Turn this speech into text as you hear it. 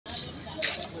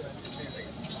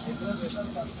Tell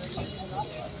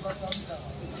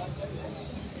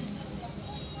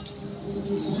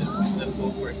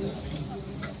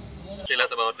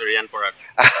us about Rian Porak.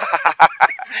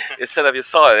 Instead of you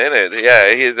saw it, innit?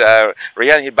 Yeah,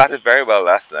 Rian. He batted very well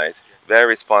last night, very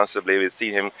responsibly. We've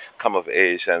seen him come of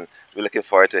age, and we're looking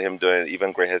forward to him doing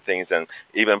even greater things, and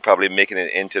even probably making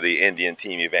it into the Indian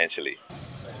team eventually.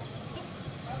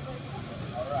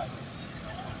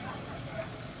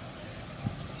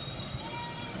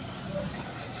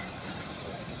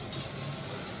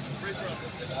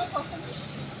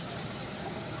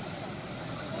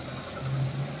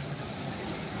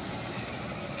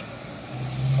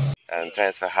 And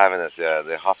thanks for having us.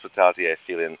 The hospitality I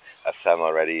feel in Assam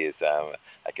already is, I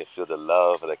can feel the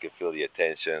love and I can feel the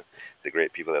attention, the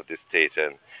great people of this state.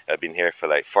 And I've been here for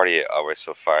like 48 hours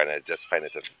so far, and I just find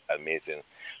it amazing.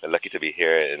 We're lucky to be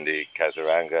here in the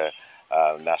Kaziranga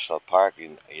National Park,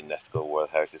 in UNESCO World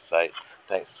Heritage Site.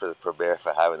 Thanks for the Probert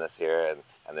for having us here and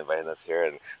inviting us here,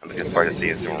 and I'm looking forward to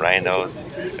seeing some rhinos.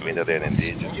 I mean, they're an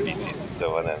endangered species and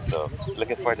so on, and so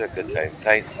looking forward to a good time.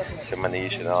 Thanks to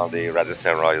Manish and all the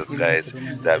Rajasthan Royals guys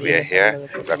that we are here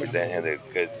representing the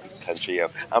good country.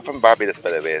 I'm from Barbados,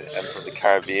 by the way. I'm from the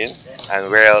Caribbean, and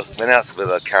when else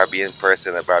will a Caribbean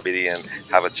person, a Barbadian,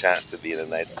 have a chance to be in a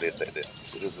nice place like this?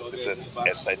 This is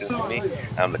exciting for me.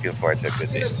 I'm looking forward to a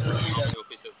good day.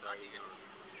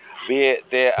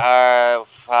 There are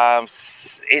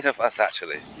 8 of us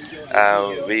actually.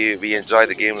 We enjoyed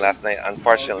the game last night.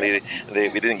 Unfortunately,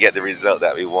 we didn't get the result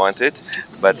that we wanted.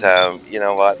 But you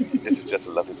know what? This is just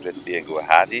a lovely place to be in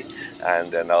Guwahati,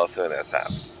 and then also in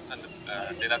Assam. And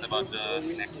tell us about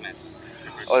the next match.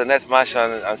 Oh, the next match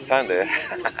on Sunday.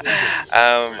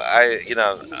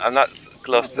 I'm not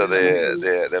close to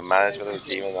the management of the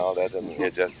team and all that, and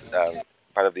we're just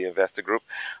part of the investor group.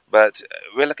 But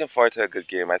we're looking forward to a good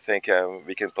game. I think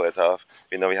we can pull it off.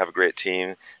 We know we have a great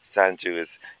team. Sanju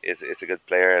is a good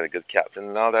player and a good captain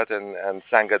and all that. And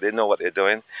Sangha, they know what they're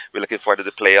doing. We're looking forward to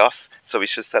the playoffs, so we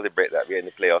should celebrate that we're in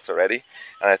the playoffs already.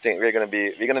 And I think we're gonna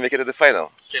make it to the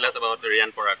final. Tell us about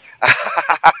Rian Porak.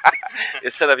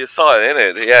 Instead of you saw it,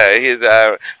 innit?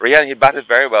 Yeah, Rian. He batted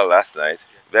very well last night,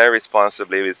 very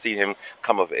responsibly. We've seen him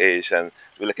come of age, and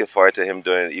we're looking forward to him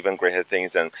doing even greater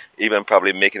things, and even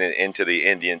probably making it into the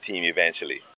Indian team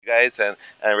eventually. Guys, and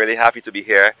I'm really happy to be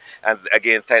here. And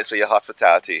again, thanks for your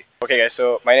hospitality. Okay guys,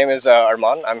 so my name is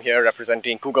Arman. I'm here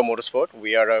representing Cougar Motorsport.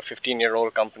 We are a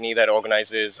 15-year-old company that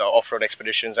organizes off-road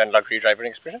expeditions and luxury driving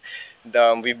expeditions.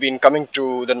 We've been coming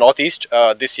to the Northeast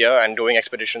this year and doing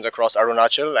expeditions across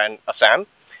Arunachal and Assam.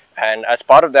 And as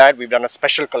part of that, we've done a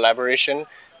special collaboration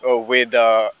with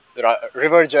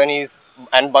River Journeys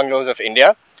and Bungalows of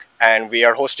India. And we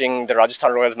are hosting the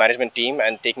Rajasthan Royals management team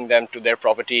and taking them to their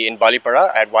property in Balipara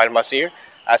at Wild Masir.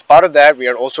 As part of that, we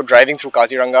are also driving through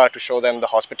Kaziranga to show them the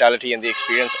hospitality and the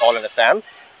experience all in Assam.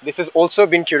 This has also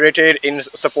been curated in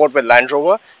support with Land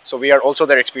Rover. So we are also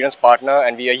their experience partner,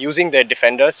 and we are using their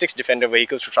Defender, 6 Defender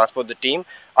vehicles to transport the team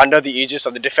under the aegis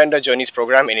of the Defender Journeys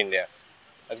program in India.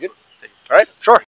 That's good? All right, sure.